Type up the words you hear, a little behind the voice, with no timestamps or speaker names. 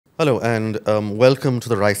Hello, and welcome to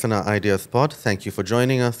the Raisina Ideas Pod. Thank you for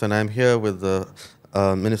joining us, and I'm here with the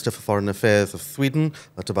Minister for Foreign Affairs of Sweden,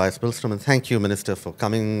 Tobias Billström, and thank you, Minister, for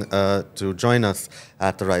coming to join us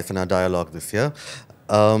at the Raisina Dialogue this year.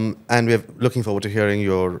 And we're looking forward to hearing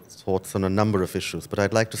your thoughts on a number of issues, but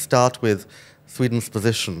I'd like to start with Sweden's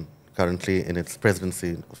position currently in its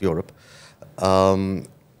presidency of Europe,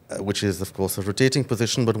 which is, of course, a rotating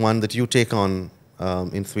position, but one that you take on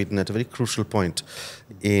in Sweden at a very crucial point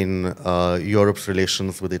in Europe's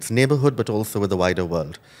relations with its neighborhood, but also with the wider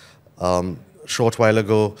world. Short while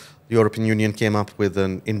ago, the European Union came up with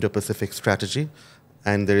an Indo-Pacific strategy,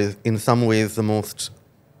 and there is, in some ways, the most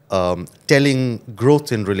telling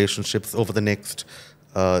growth in relationships over the next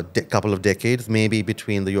couple of decades, maybe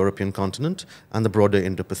between the European continent and the broader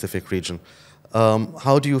Indo-Pacific region.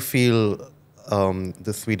 How do you feel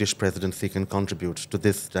the Swedish presidency can contribute to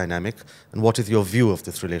this dynamic, and what is your view of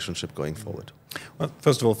this relationship going forward? Well,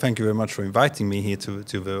 first of all, thank you very much for inviting me here to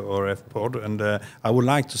the ORF pod, and I would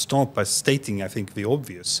like to start by stating, I think, the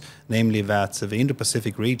obvious, namely that the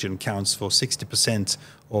Indo-Pacific region counts for 60%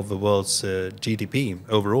 of the world's GDP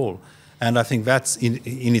overall. And I think that's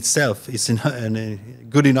in itself is a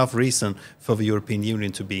good enough reason for the European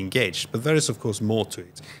Union to be engaged. But there is, of course, more to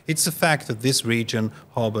it. It's the fact that this region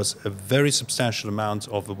harbors a very substantial amount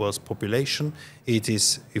of the world's population. It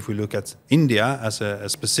is, if we look at India as a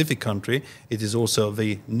specific country, it is also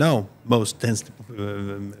the most dense,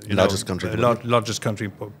 largest country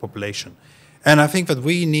population. And I think that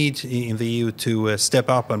we need in the EU to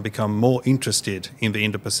step up and become more interested in the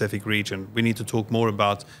Indo-Pacific region. We need to talk more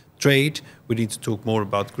about trade, we need to talk more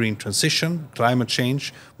about green transition, climate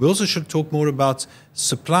change. We also should talk more about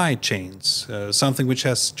supply chains, something which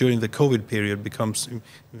has, during the COVID period, becomes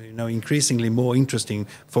increasingly more interesting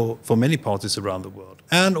for many parties around the world.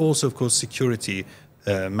 And also, of course, security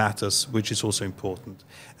matters, which is also important.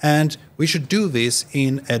 And we should do this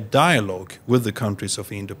in a dialogue with the countries of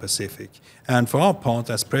the Indo-Pacific. And for our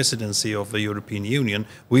part, as presidency of the European Union,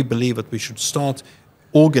 we believe that we should start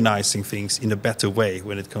organizing things in a better way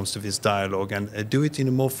when it comes to this dialogue, and do it in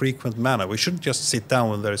a more frequent manner. We shouldn't just sit down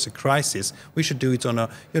when there is a crisis. We should do it on a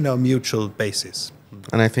mutual basis.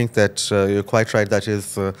 And I think that you're quite right. That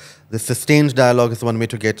is, the sustained dialogue is one way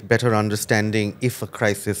to get better understanding if a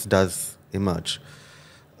crisis does emerge.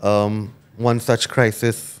 One such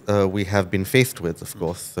crisis we have been faced with, of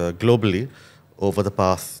course, globally over the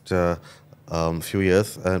past few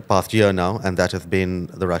years, past year now, and that has been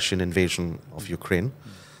the Russian invasion of Ukraine.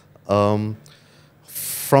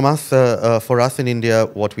 For us in India,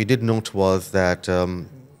 what we did note was that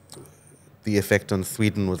the effect on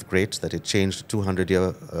Sweden was great, that it changed the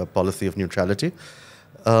 200-year policy of neutrality.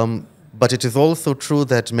 But it is also true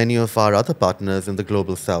that many of our other partners in the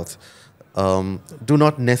global south do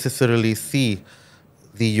not necessarily see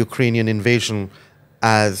the Ukrainian invasion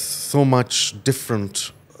as so much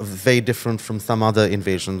different, very different from some other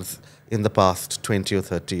invasions in the past 20 or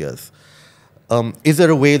 30 years. Is there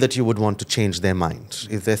a way that you would want to change their mind?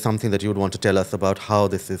 Is there something that you would want to tell us about how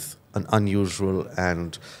this is an unusual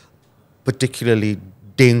and particularly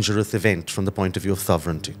dangerous event from the point of view of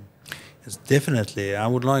sovereignty? Yes, definitely. I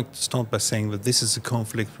would like to start by saying that this is a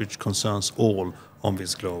conflict which concerns all on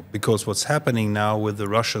this globe, because what's happening now with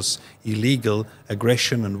Russia's illegal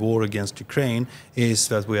aggression and war against Ukraine is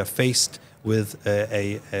that we are faced with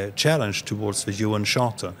a challenge towards the UN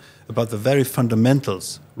Charter about the very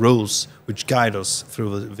fundamentals, rules which guide us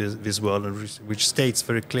through this world, and which states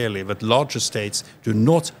very clearly that larger states do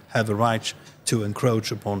not have a right to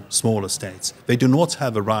encroach upon smaller states. They do not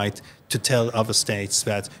have a right to tell other states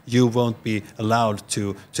that you won't be allowed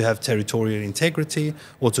to have territorial integrity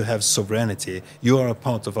or to have sovereignty. You are a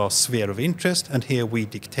part of our sphere of interest, and here we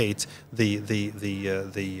dictate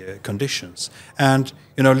the conditions. And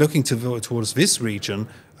looking towards this region,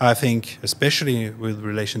 I think, especially with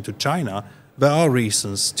relation to China, there are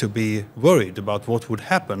reasons to be worried about what would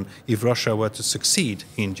happen if Russia were to succeed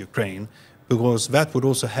in Ukraine, because that would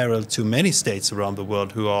also herald to many states around the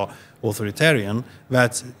world who are authoritarian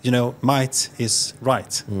that, might is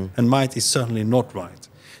right, and might is certainly not right.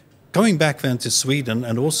 Going back then to Sweden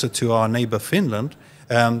and also to our neighbor Finland,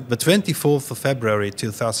 the 24th of February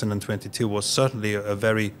 2022 was certainly a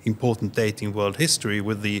very important date in world history,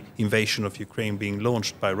 with the invasion of Ukraine being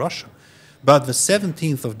launched by Russia. But the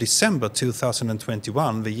 17th of December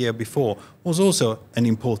 2021, the year before, was also an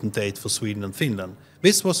important date for Sweden and Finland.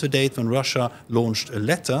 This was the date when Russia launched a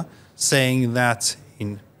letter saying that,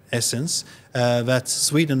 in essence, that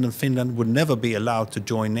Sweden and Finland would never be allowed to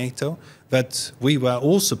join NATO, that we were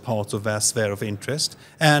also part of their sphere of interest,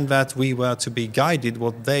 and that we were to be guided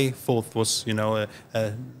what they thought was,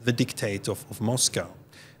 the dictate of Moscow.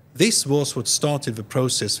 This was what started the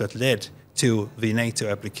process that led to the NATO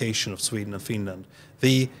application of Sweden and Finland.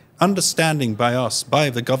 The understanding by us, by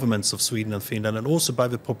the governments of Sweden and Finland, and also by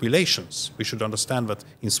the populations. We should understand that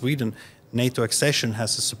in Sweden, NATO accession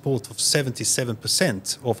has a support of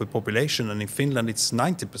 77% of the population, and in Finland it's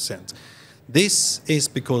 90%. This is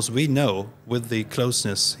because we know, with the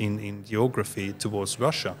closeness in geography towards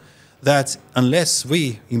Russia, that unless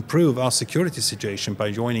we improve our security situation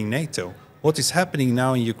by joining NATO, what is happening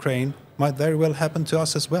now in Ukraine might very well happen to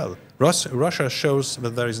us as well. Russia shows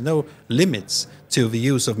that there is no limits to the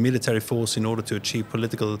use of military force in order to achieve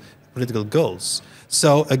political goals.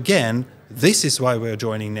 So again, this is why we are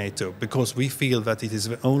joining NATO, because we feel that it is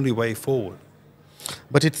the only way forward.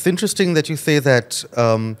 But it's interesting that you say that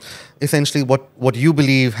essentially what you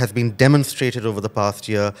believe has been demonstrated over the past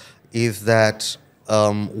year is that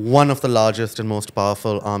one of the largest and most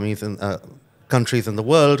powerful armies in countries in the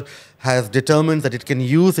world has determined that it can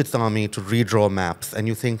use its army to redraw maps, and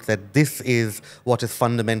you think that this is what is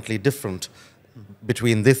fundamentally different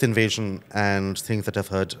between this invasion and things that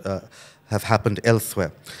have happened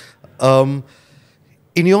elsewhere. In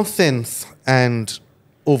your sense, and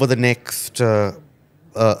over the next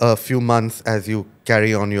a few months as you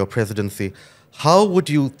carry on your presidency, how would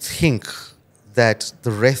you think that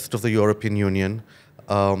the rest of the European Union,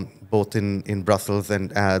 both in Brussels and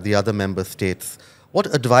the other member states, what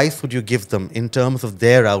advice would you give them in terms of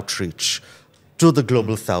their outreach to the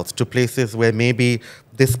global south, to places where maybe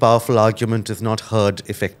this powerful argument is not heard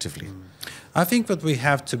effectively? I think that we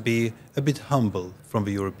have to be a bit humble from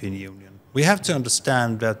the European Union. We have to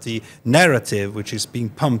understand that the narrative which is being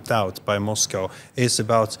pumped out by Moscow is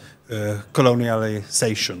about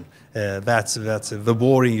colonialization, that the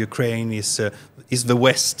war in Ukraine is the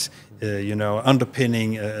West,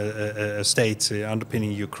 underpinning a state,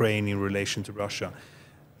 underpinning Ukraine in relation to Russia.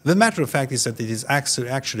 The matter of fact is that it is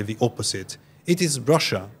actually the opposite. It is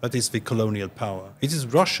Russia that is the colonial power. It is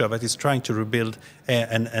Russia that is trying to rebuild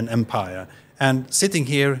an empire. And sitting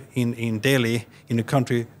here in Delhi, in a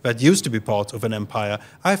country that used to be part of an empire,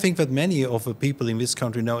 I think that many of the people in this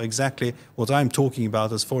country know exactly what I'm talking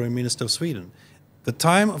about as Foreign Minister of Sweden. The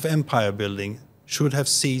time of empire building should have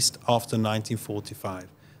ceased after 1945.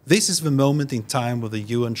 This is the moment in time where the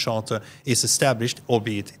UN Charter is established,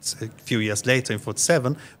 albeit it's a few years later in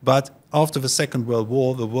 1947, but after the Second World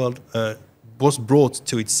War, the world was brought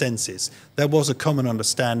to its senses. There was a common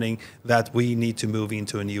understanding that we need to move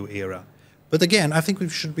into a new era. But again, I think we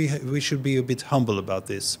should be a bit humble about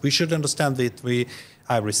this. We should understand that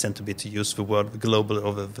I resent a bit to use the word global,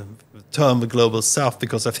 or the term the global south,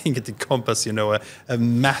 because I think it encompasses, a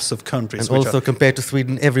mass of countries. And also compared to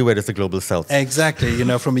Sweden, everywhere is the global south. Exactly,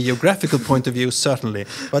 from a geographical point of view, certainly.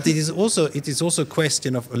 But it is also a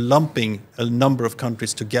question of lumping a number of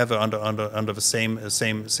countries together under the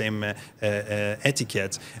same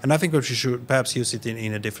etiquette. And I think we should perhaps use it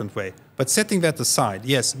in a different way. But setting that aside,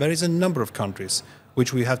 yes, there is a number of countries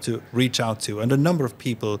which we have to reach out to, and a number of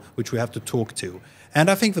people which we have to talk to. And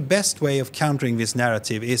I think the best way of countering this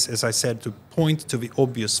narrative is, as I said, to point to the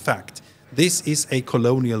obvious fact. This is a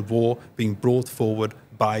colonial war being brought forward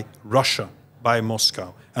by Russia, by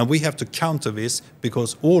Moscow. And we have to counter this,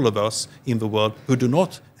 because all of us in the world who do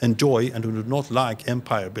not enjoy and who do not like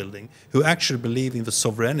empire building, who actually believe in the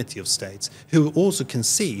sovereignty of states, who also can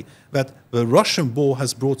see that the Russian war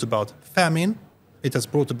has brought about famine, it has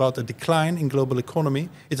brought about a decline in global economy.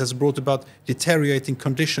 It has brought about deteriorating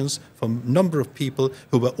conditions for a number of people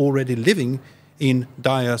who were already living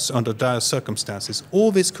under dire circumstances.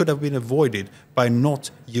 All this could have been avoided by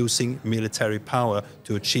not using military power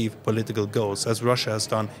to achieve political goals, as Russia has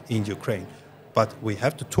done in Ukraine. But we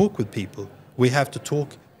have to talk with people. We have to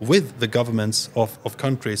talk with the governments of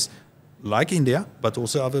countries like India, but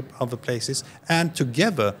also other places, and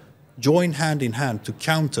together join hand in hand to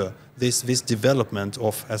counter this development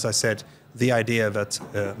of, as I said, the idea that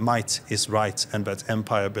might is right and that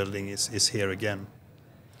empire building is here again.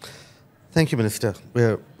 Thank you, Minister.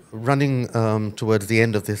 We're running towards the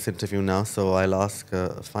end of this interview now, so I'll ask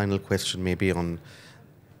a final question maybe on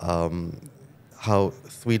how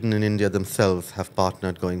Sweden and India themselves have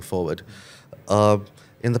partnered going forward.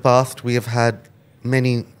 In the past, we have had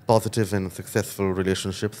many positive and successful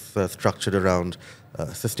relationships structured around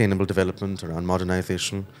sustainable development, around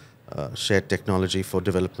modernization, shared technology for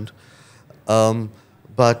development.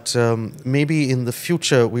 But maybe in the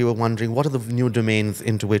future, we were wondering, what are the new domains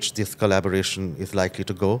into which this collaboration is likely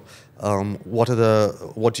to go? What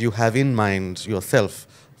do you have in mind yourself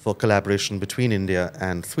for collaboration between India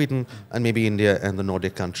and Sweden, and maybe India and the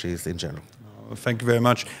Nordic countries in general? Thank you very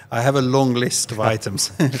much. I have a long list of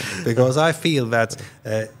items because I feel that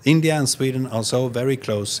India and Sweden are so very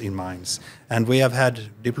close in minds, and we have had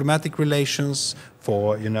diplomatic relations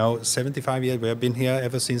for 75 years. We have been here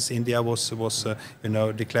ever since India was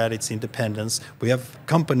declared its independence. We have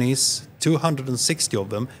companies, 260 of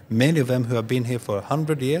them, many of them who have been here for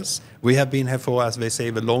 100 years. We have been here for, as they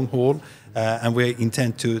say, the long haul, and we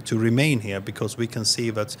intend to remain here because we can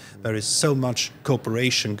see that there is so much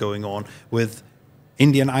cooperation going on with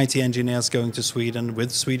Indian IT engineers going to Sweden,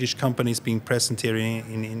 with Swedish companies being present here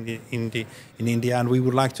in India, and we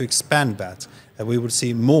would like to expand that. We would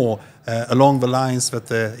see more along the lines that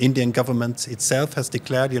the Indian government itself has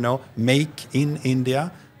declared, make in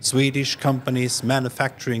India, Swedish companies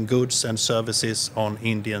manufacturing goods and services on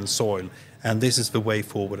Indian soil. And this is the way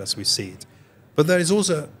forward as we see it. But there is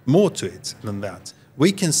also more to it than that.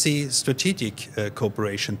 We can see strategic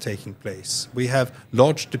cooperation taking place. We have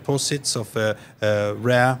large deposits of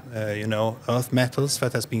rare, earth metals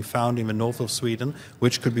that has been found in the north of Sweden,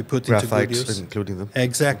 which could be put into good use. Including them.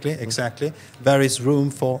 Exactly. There is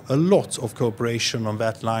room for a lot of cooperation on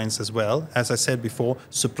that lines as well. As I said before,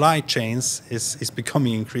 supply chains is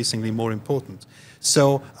becoming increasingly more important.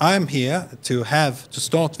 So I'm here to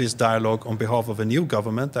start this dialogue on behalf of a new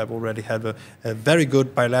government. I've already had a very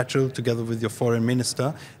good bilateral together with your foreign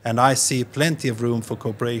minister, and I see plenty of room for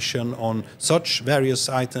cooperation on such various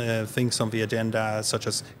things on the agenda, such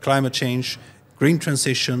as climate change, green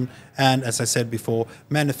transition, and, as I said before,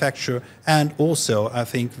 manufacture. And also, I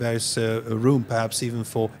think there's room perhaps even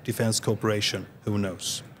for defense cooperation. Who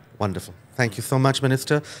knows? Wonderful. Thank you so much,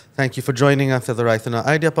 Minister. Thank you for joining us at the Raisina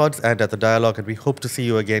Idea Pods and at the Dialogue, and we hope to see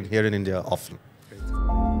you again here in India often.